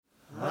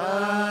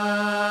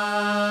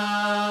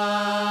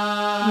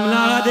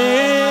Mlade,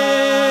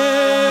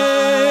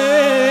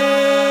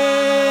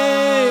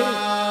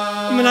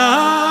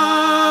 mlade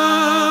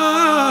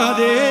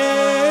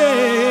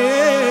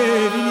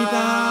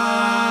vinita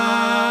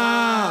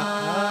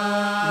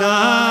da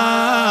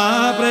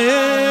pre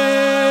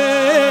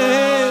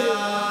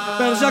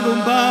per sa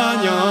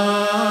compagno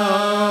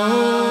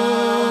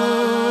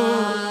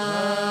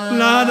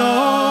la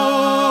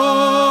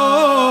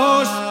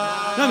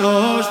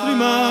nostra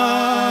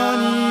umanità.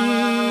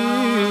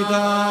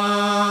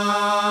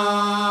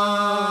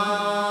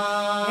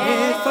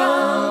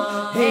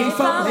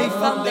 E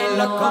fan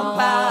dello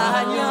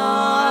compagno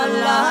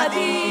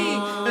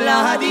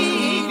la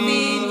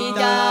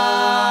divinità.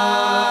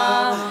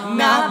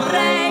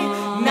 Naprei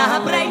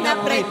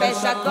per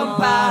sa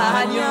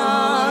compagno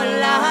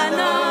la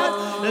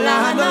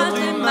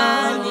nostra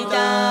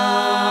umanità.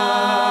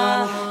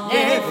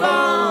 E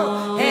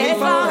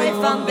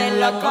fan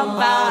dello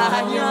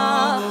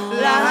compagno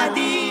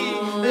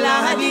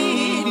la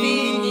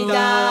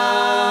divinità.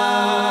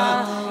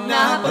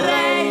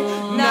 Naprei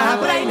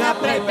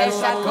per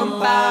sa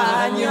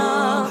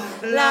compagno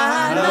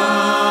la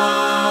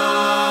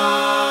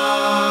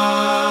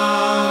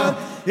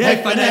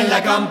E fa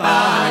nella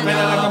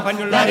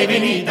compagna la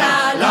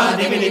divinità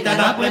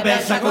napre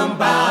per sa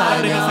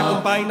compagna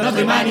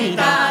nostra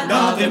umanità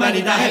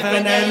e fa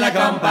nella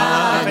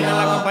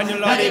compagna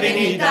la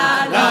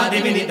divinità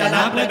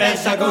napre per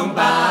sa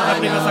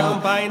compagna nostra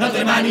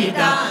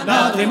umanità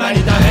e fa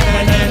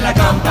nella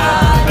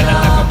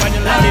compagna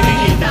la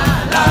divinità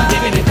napre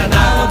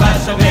per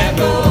sa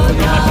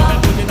vergogna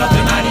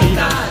nostra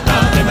umanità e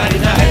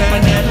fa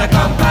nella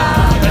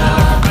compagna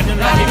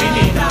la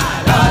divinità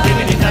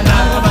napre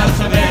per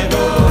sa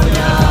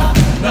vergogna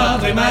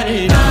nostra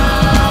umanità.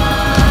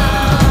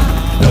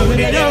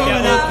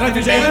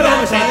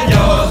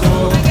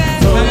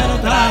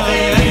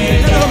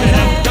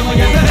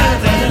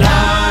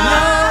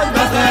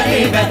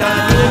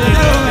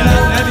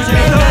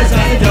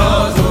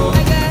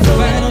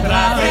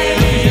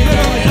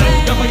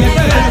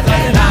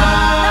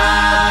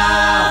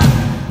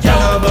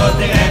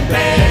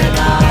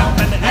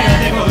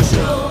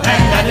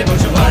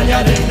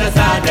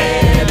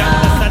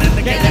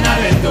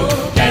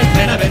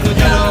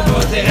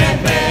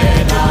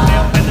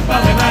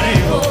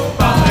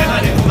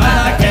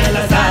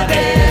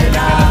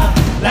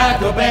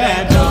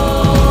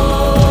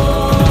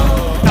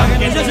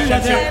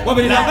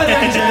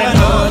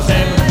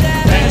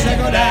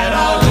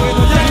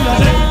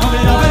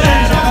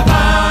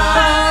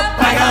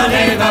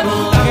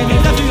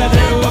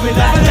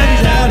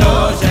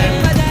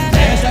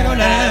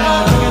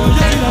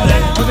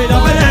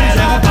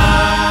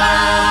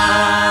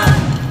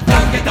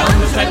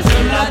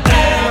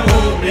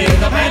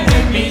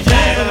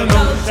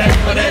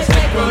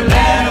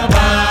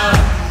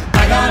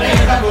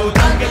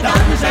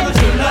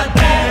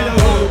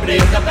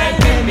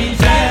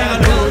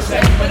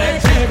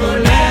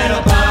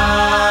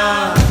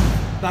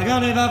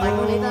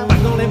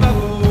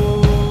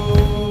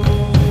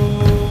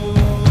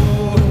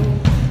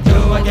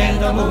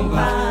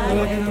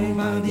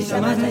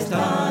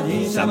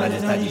 Sa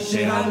maestà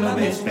discera lo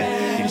mespe,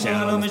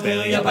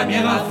 io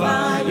pagnerà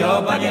fa,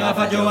 io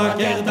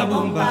chiesta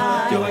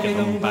bomba,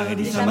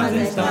 di sa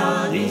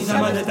maestà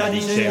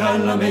discera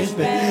lo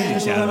mespe,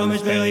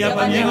 io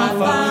pagnerà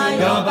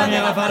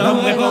fa,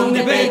 non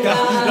responde peca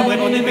a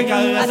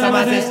sa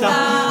maestà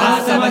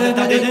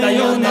detta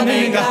io non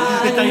nega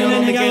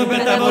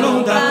per ta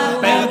volontà,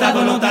 non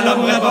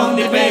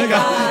responde peca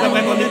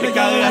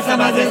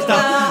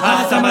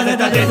a sa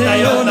maestà detta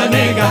io non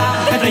nega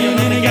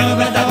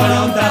per ta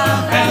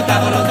volontà,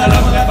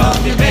 l'amore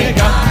porti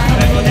pecca, a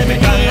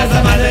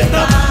sa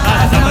maestà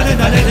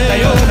detta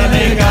io non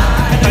nega,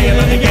 io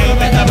non neghiamo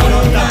per ta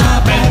volontà,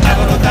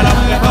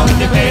 l'amore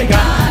porti pecca,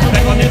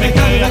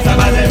 a sa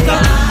maestà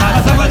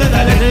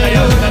detta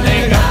io non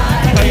nega,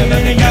 io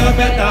non neghiamo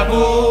per ta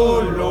volontà,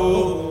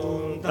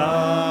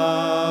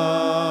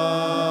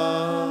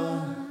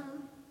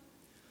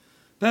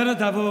 per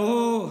ta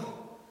volontà.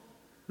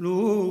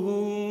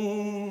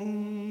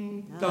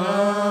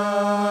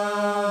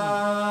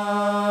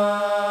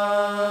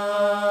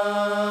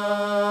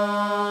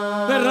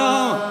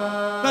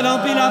 Però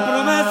la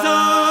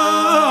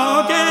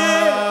promessa che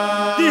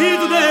di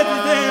tutte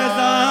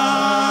tristezza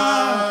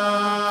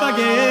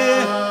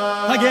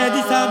paghe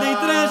di sta dei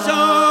treso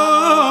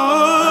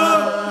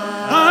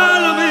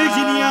alla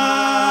Virginia.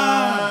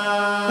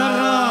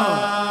 Però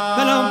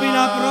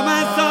la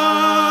promessa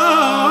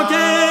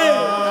che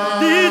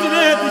di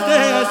tutte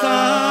tristezza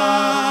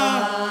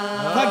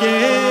paghe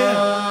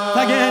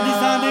di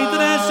sta dei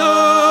treso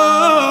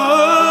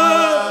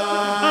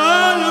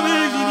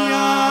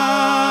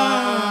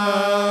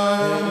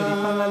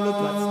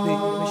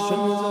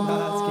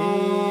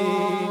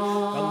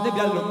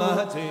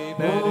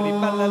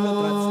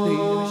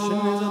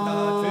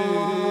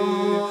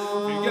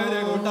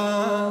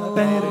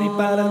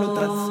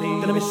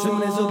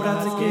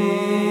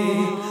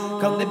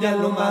Quand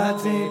bien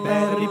l'omazzi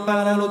per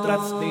riparare lo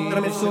trazzi,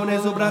 trasmissione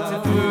su brazzi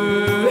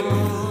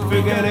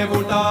che ne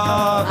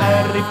volta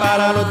per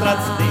riparare lo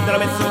trazzi,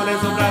 trasmissione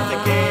su brazzi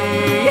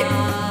che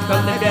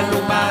quando bien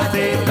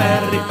l'omazzi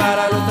per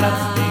riparare lo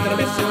trazzi,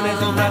 trasmissione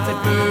su brazzi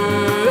che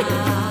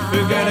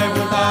ne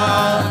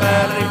volta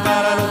per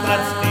riparare lo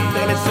trazzi,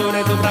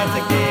 trasmissione su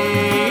brazzi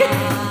che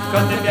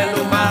quando bien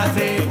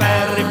l'omazzi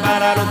per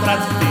riparare lo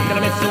trazzi,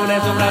 trasmissione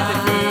su brazzi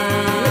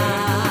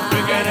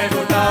che ne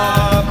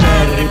volta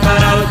per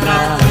riparare lo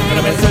trazzi,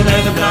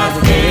 trasmissione su brazzi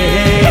che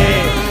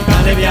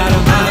quando bien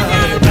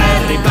l'omazzi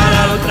per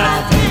riparare lo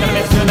trazzi,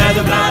 trasmissione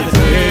su brazzi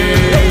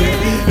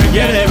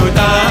che ne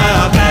volta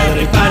per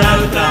riparare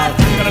lo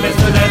trazzi,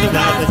 trasmissione su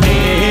brazzi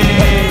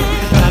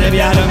quando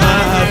bien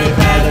l'omazzi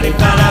per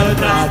riparare lo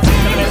trazzi,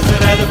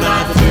 trasmissione su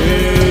brazzi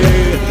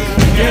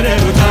che ne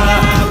volta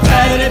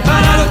per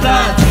riparare lo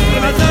trazzi,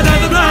 trasmissione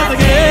su brazzi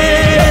che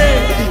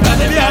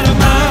quando bien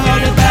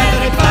l'omazzi per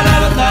riparare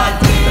lo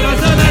trazzi,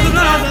 trasmissione su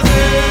brazzi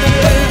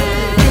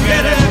che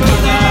ne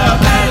volta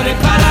per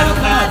riparare lo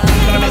trazzi,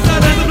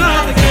 trasmissione su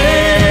brazzi che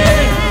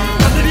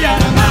quando bien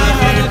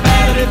l'omazzi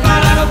per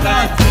riparare lo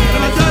trazzi,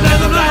 trasmissione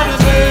su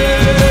brazzi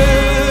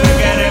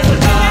che ne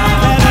volta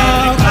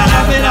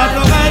per la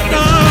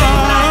promessa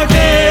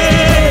che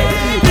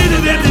mi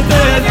divertite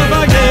da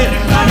pagare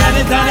la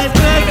realtà è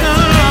stretta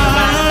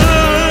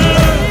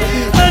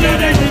e non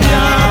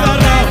decidiamo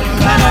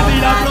la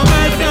vita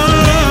promessa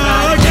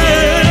che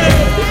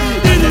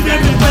mi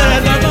divertite da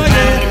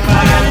pagare la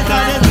realtà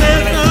è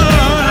stretta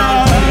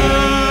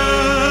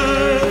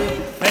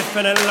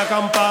e nella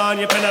campagna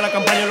la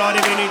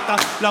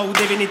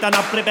divinità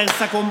la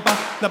prepensa compa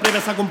l'altra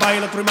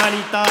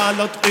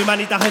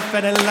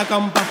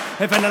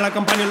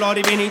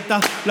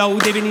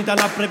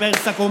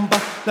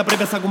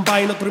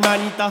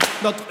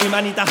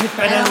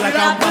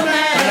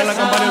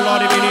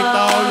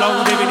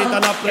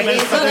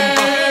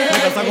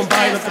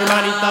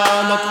e nella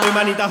campagna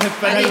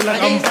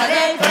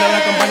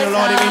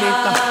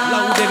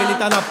la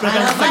divinità la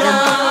prepensa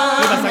compa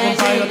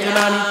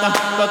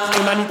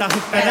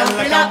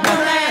l'altra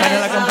umanità e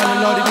nella campagna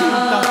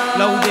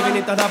la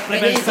divinità la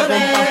prepensa compa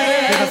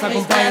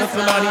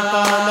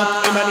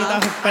l'altra umanità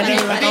e nella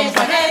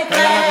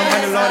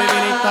campagna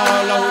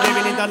la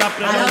divinità la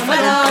prepensa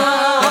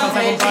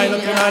compa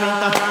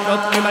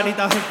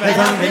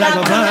l'altra umanità e nella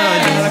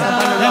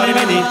campagna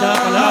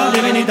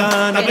la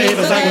divinità la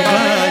prepensa compa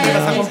l'altra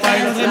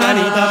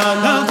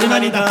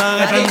umanità e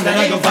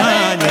nella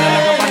campagna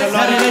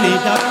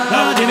la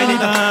divinità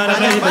la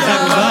prepensa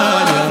compa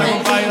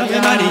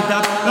l'altra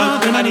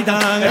umanità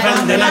e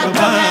nella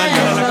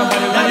campagna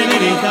la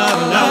divinità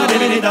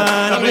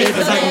la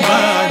prepensa compa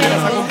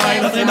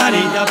l'altra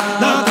umanità e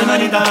prende la compagna la divinità la prepensa compa l'altra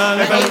umanità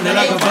e prende la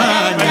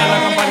compagna la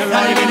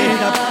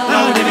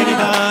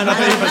divinità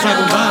la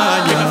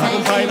prepensa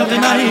compagna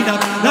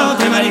l'altra umanità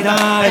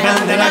e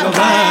prende la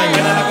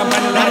compagna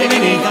la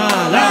divinità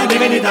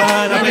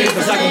la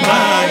prepensa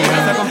compagna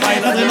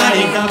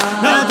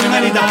l'altra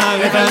umanità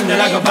e prende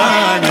la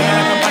compagna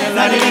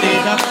la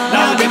divinità la prepensa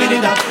compagna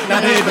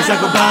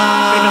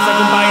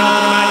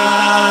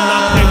l'altra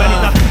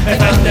umanità e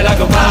prende la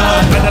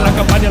compagna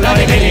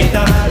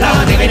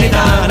la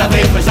divinità la prepensa compagna e prende la compagna la divinità la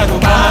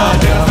prepensa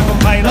compagna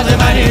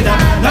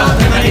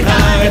l'altra umanità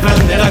e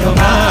prende la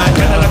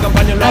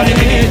compagna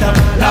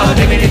la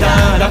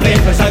divinità la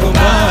prepensa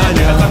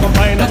compagna l'altra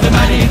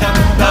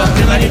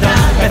umanità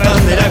e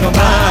prende la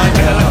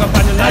compagna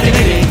la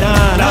divinità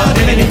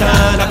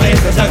la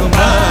prepensa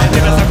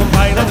compagna l'altra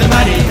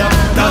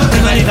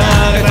umanità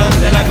e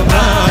prende la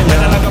compagna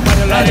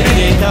la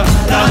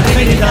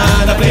divinità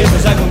la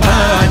prepensa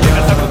compagna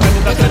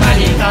l'altra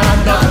umanità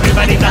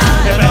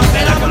e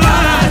prende la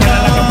compagna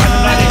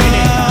la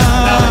divinità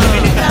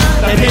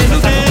la prepensa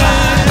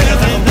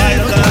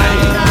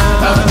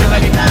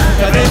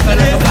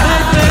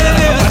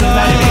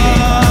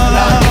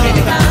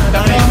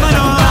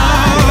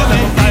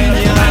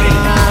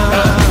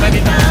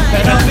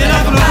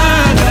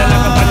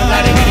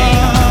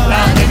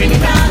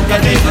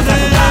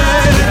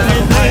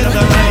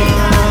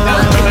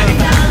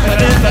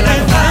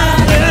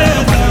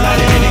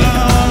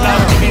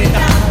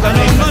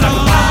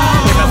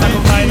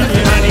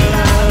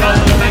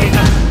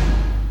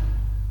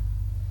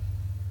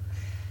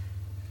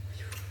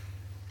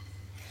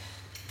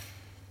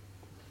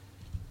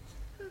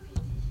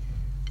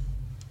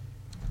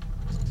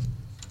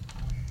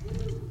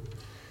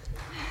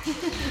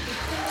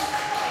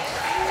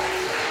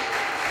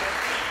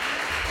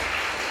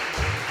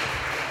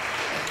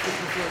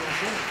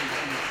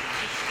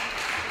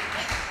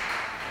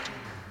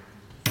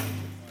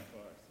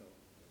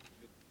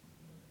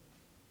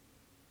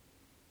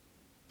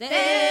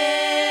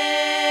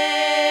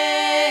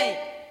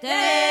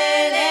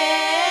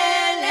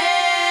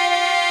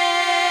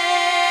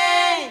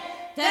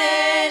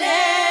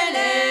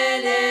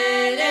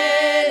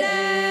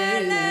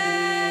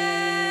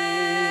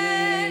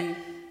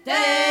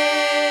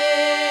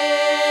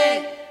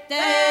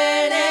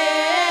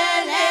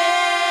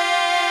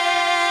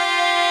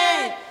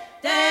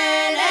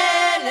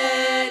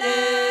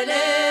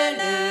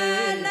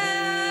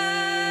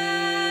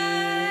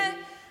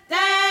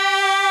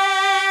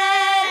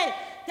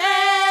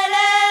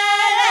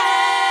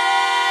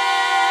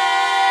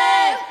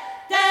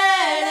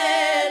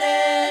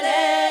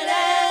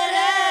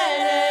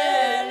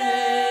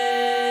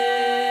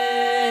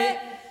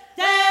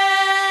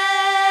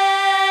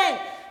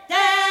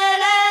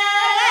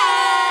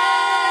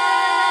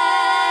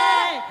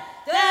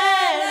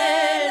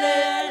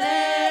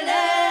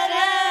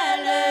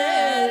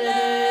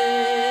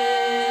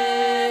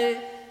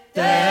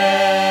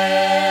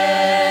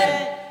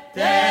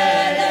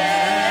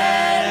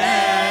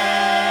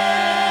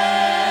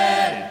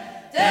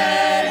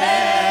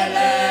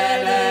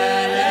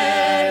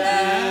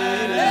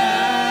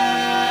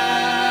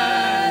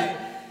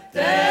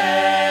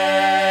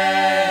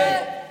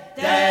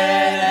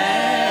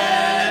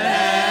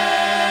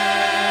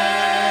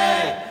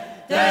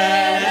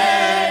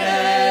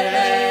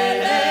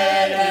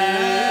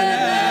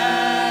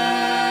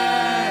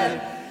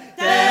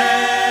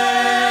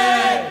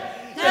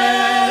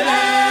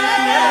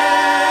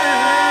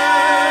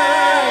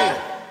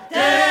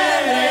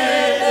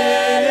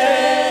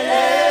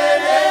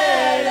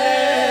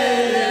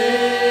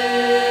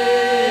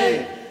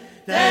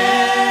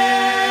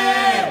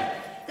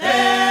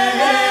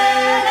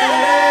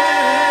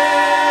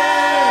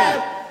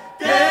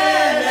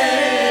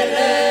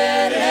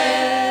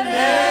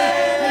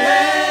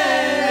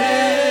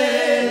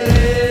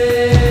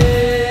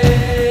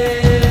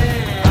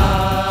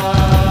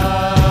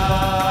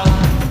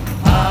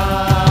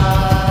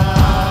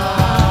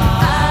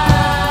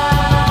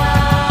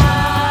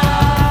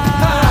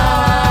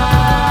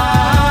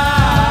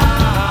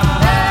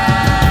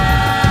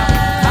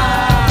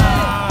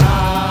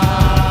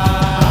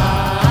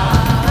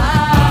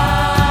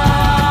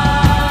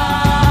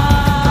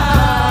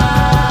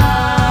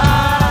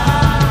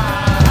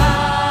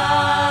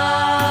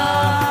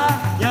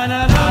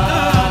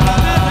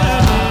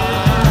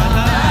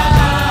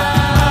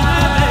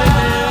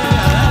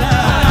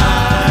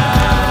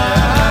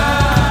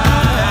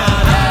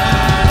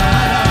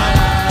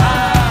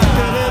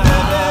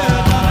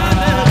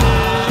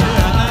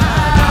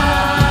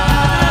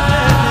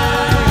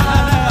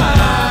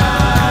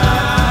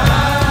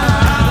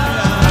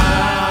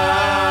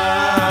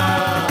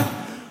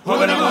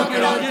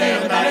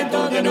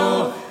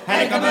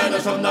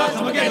som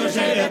que no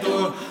sei tu.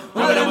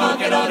 Over la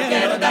moquero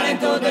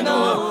talento de no.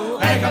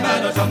 El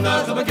camino som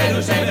que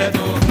no sei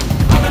tu.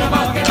 Over la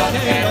moquero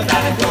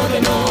talento de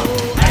no.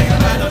 El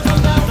camino som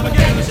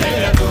que no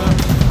sei tu.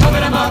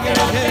 Over la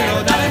moquero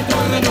talento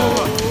de no.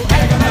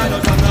 El camino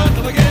som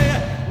que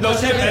no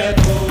sei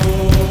tu.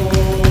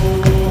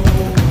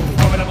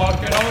 Over la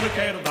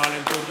moquero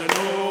talento de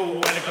no.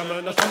 El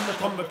camino som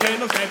que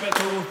no sei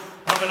tu.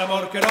 Over la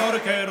moquero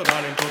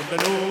talento de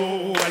no.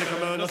 El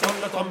camino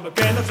som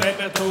que no sei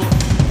tu.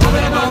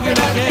 Over la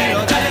moquero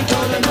talento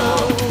de no.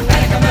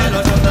 El camino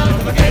som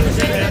que no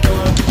sei tu.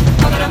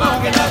 Over la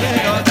moquero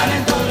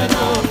talento de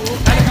no.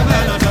 El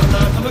camino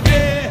som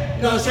que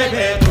no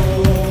sei tu.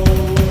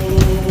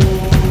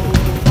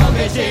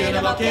 Obéissez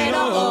la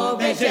moquero,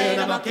 obéissez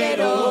la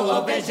moquero,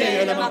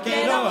 obéissez la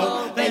moquero,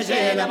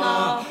 obéissez la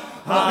moquero,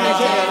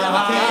 obéissez la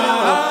moquero,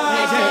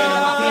 obéissez la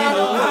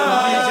moquero,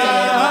 obéissez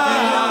la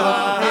moquero, obéissez la moquero,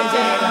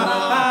 obéissez la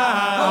moquero,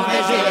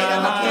 obéissez la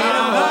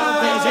moquero,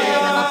 obéissez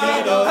la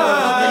moquero,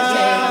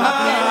 obéissez la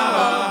moquero,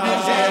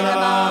 obéissez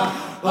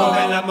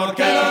la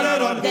moquero,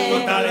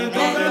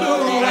 talento de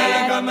luz, el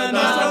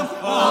camino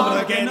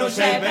hombre que no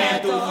se ve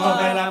tú,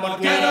 obéissez la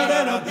moquero,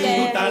 tu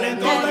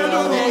talento de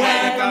luz,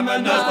 el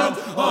camino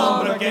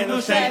hombre que no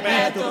se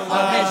ve tú,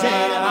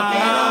 obéissez la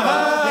moquero,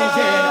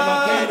 obéissez la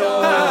moquero.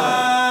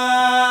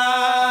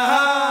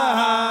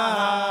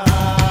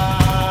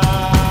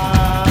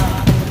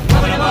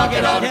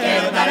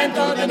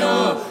 Talento de no,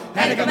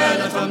 el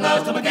camino som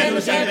que no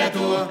sei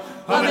tu.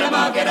 Over la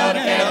moquero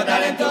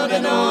talento de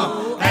no,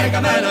 el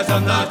camino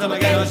som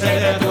que no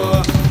sei tu.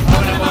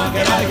 Over la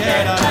moquero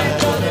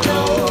talento de no,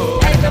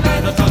 el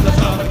camino som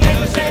que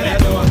no sei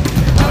tu.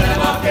 Over la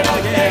moquero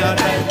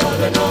talento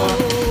de no,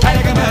 el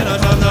camino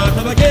som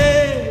que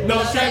no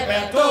sei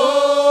tu.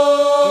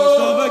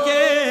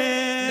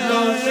 No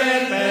sei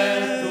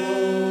tu.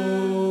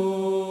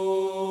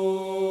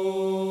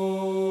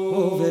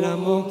 Over la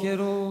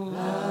moquero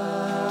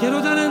quiero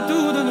talento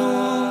de no,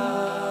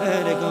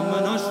 eres como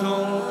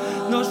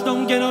no son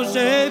que no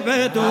se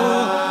ve tú.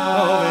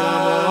 Oh, el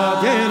amor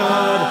quiero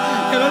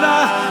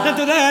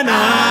talento de no.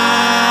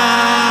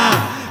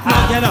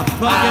 Quiero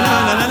la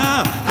la la,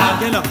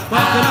 quiero la la la, quiero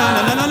la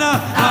la la,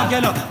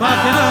 quiero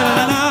la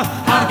la la,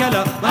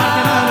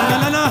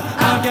 quiero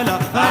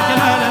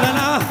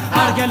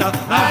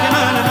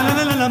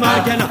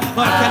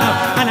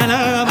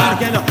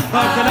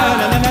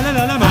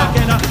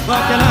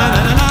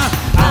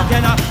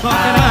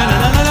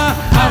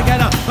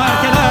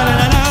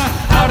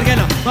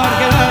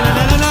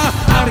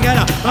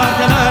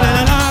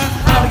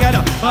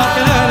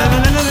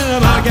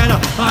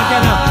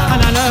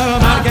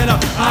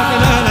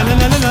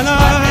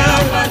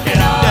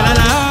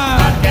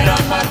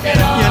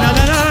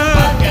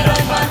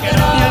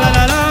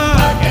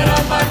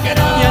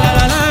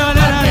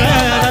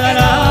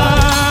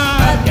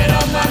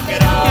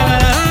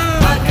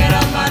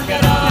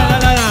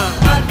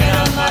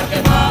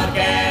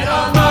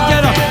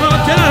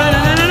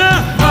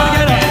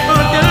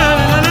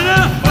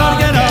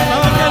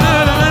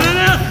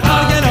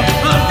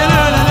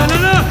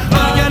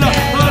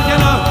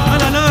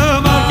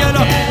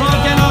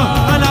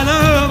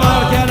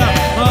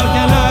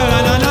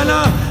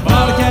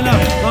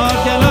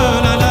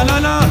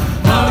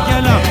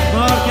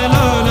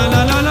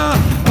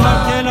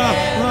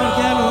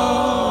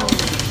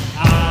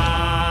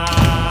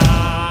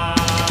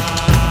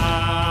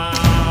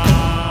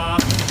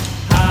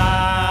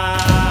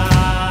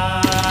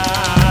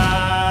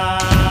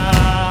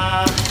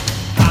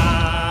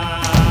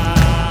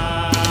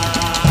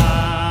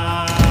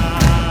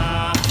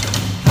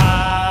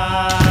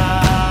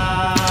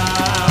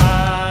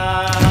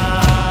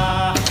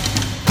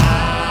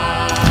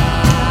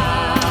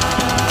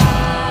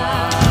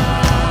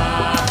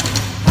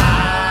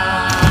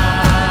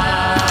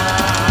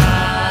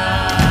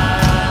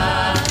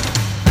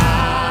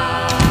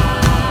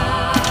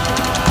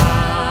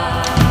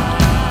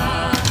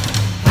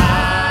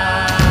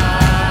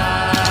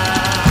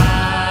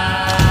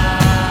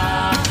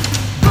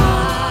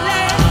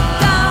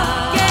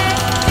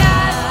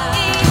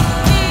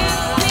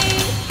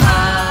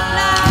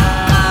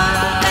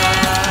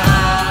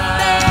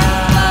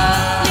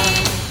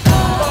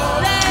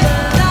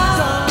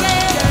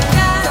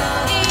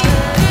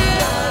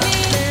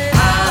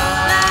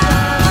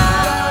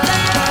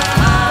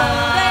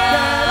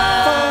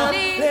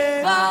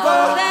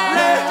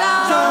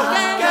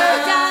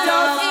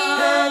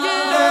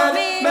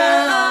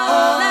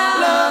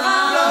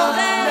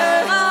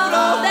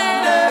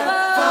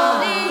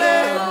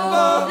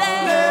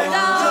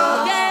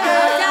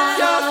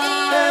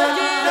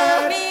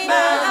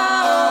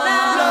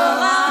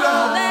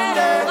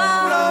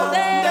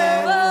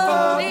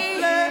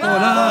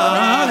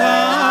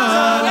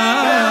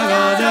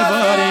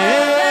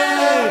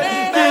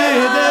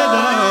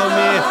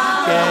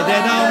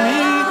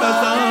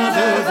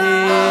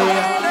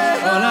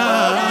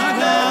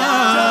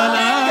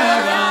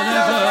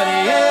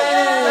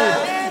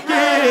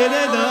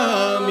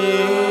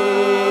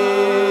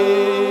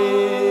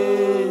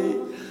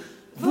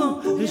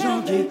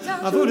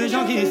à vous les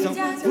gens qui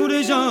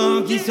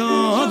sont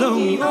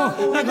endormis. Oh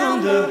la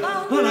grande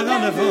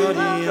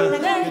folie,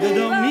 que de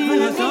dormir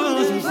sans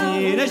souci.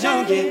 Les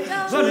gens qui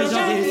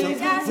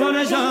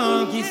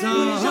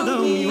sont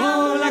endormis.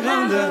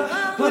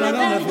 Oh la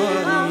grande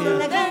folie,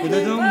 que de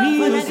dormir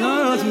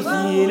sans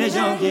souci. Les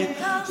gens qui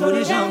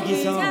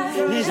sont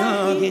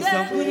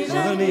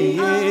endormis.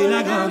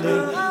 La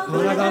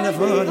grande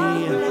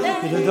folie,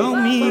 que de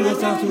dormir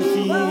sans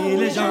souci.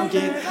 Les gens qui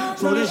sont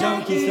endormis. La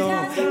grande folie,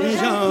 que de dormir sans souci. Les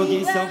gens qui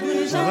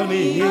sont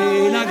endormis.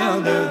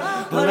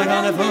 Oh la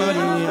grande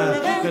folie,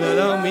 que de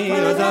dormir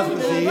sans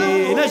souci.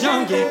 Les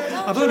gens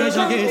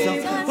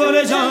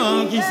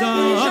qui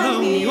sont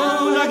endormis.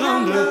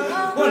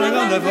 Oh la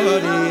grande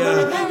folie,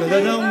 que de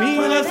dormir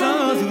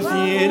sans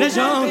souci. Les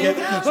gens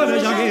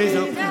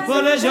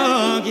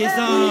qui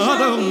sont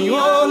endormis.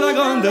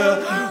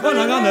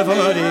 La grande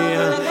folie,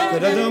 que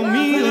de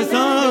dormir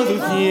sans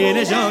souci.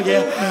 Les gens qui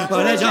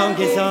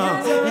sont endormis.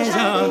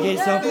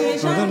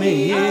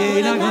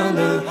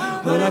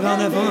 La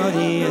grande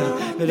folie,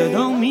 que de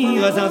dormir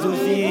sans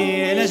souci.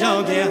 Les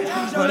gens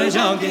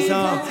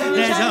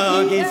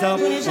qui sont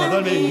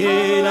endormis.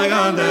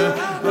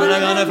 Oh la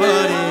grande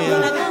folie,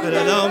 que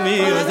de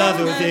dormir sans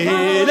souci.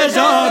 Les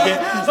gens qui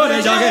sont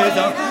endormis.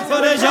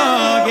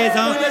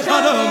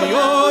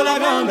 Oh la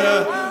grande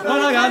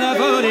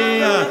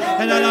folie,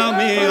 que de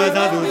dormir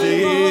sans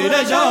souci.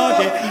 Les gens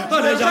qui sont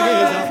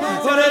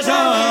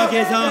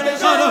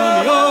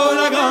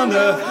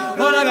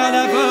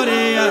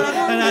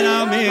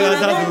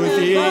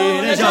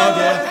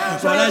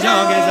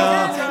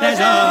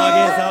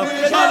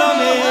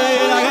endormis.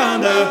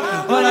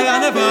 La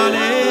grande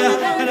folie,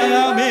 que de dormir sans souci. Les gens qui sont endormis. La grande folie, que de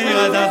dormir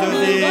sans souci.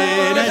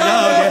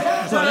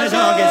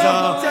 Les gens qui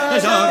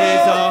sont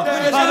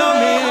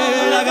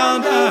endormis. La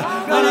grande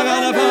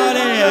folie,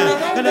 que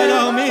de dormir sans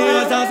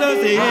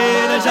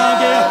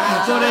souci.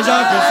 Les gens qui sont endormis. La grande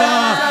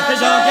folie,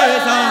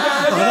 que de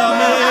dormir sans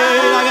souci.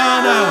 Les gens qui sont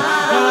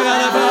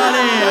endormis. La grande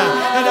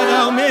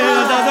folie, que de dormir sans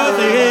souci.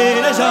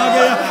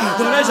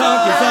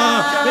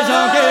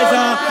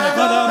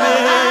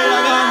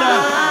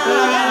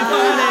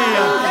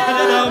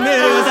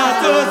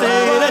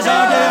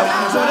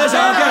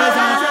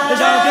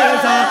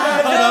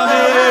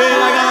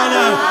 Les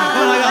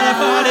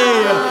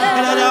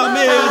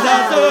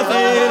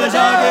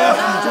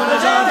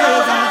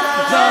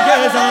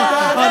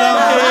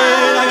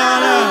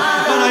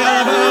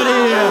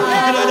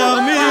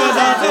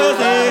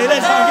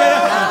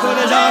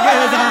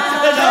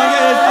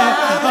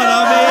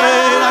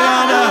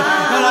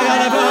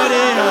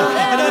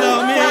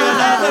gens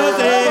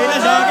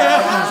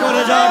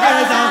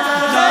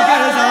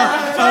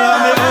qui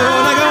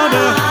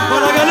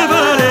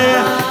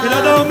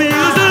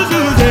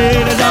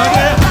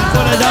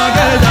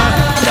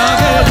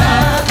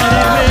sont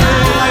endormis.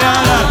 La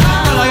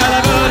grande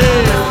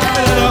folie, que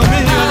de dormir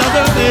sans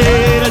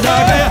souci.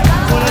 Les gens qui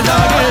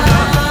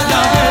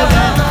sont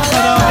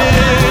endormis. La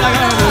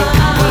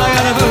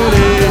grande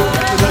folie,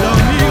 que de dormir sans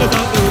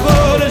souci.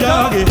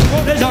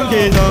 Les gens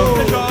qui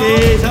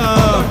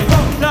sont endormis.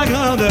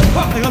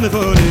 La grande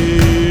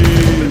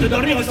folie, que de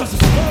dormir sans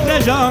souci.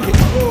 Les gens qui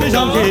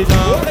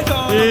sont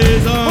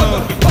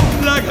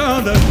la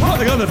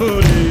grande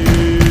folie,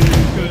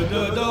 que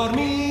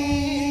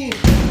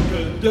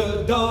de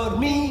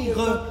dormir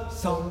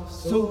sans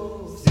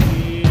souci.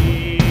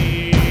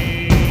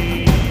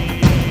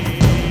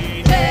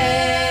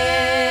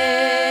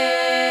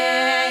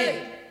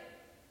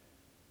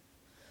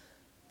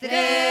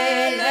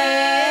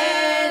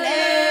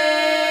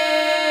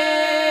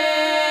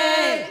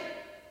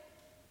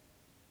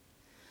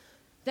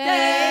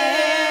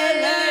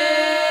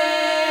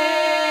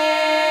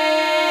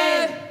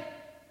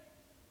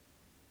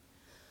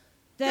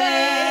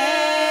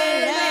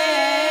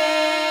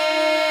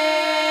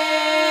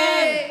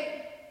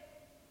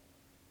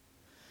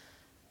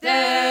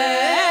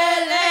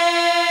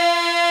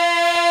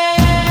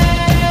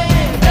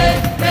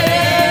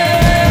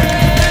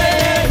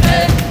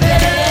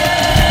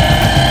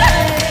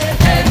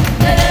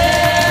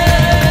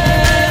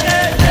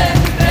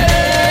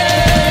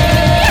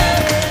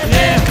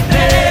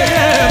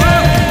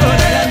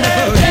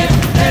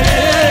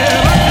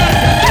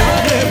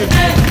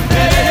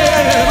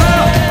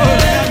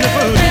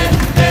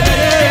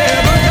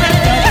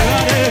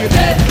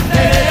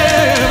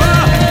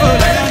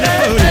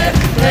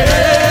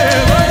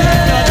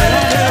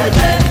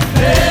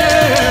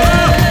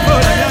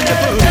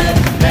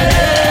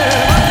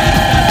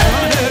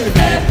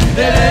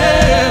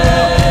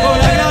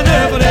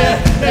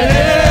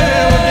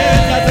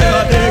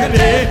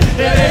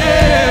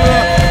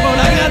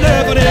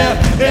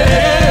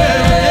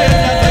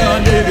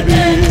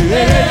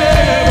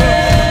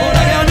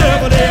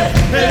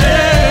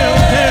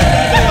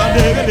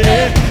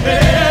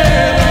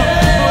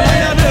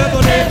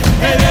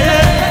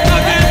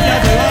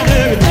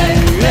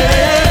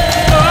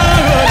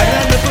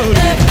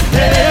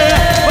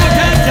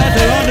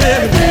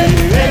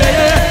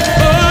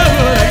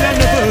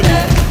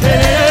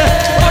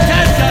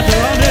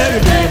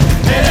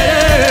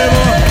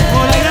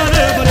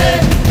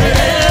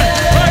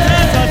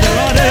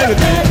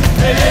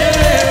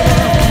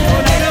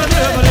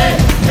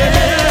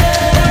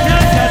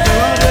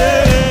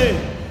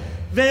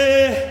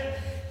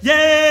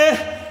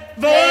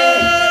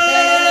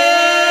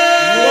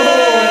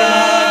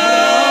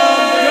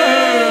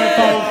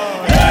 fête.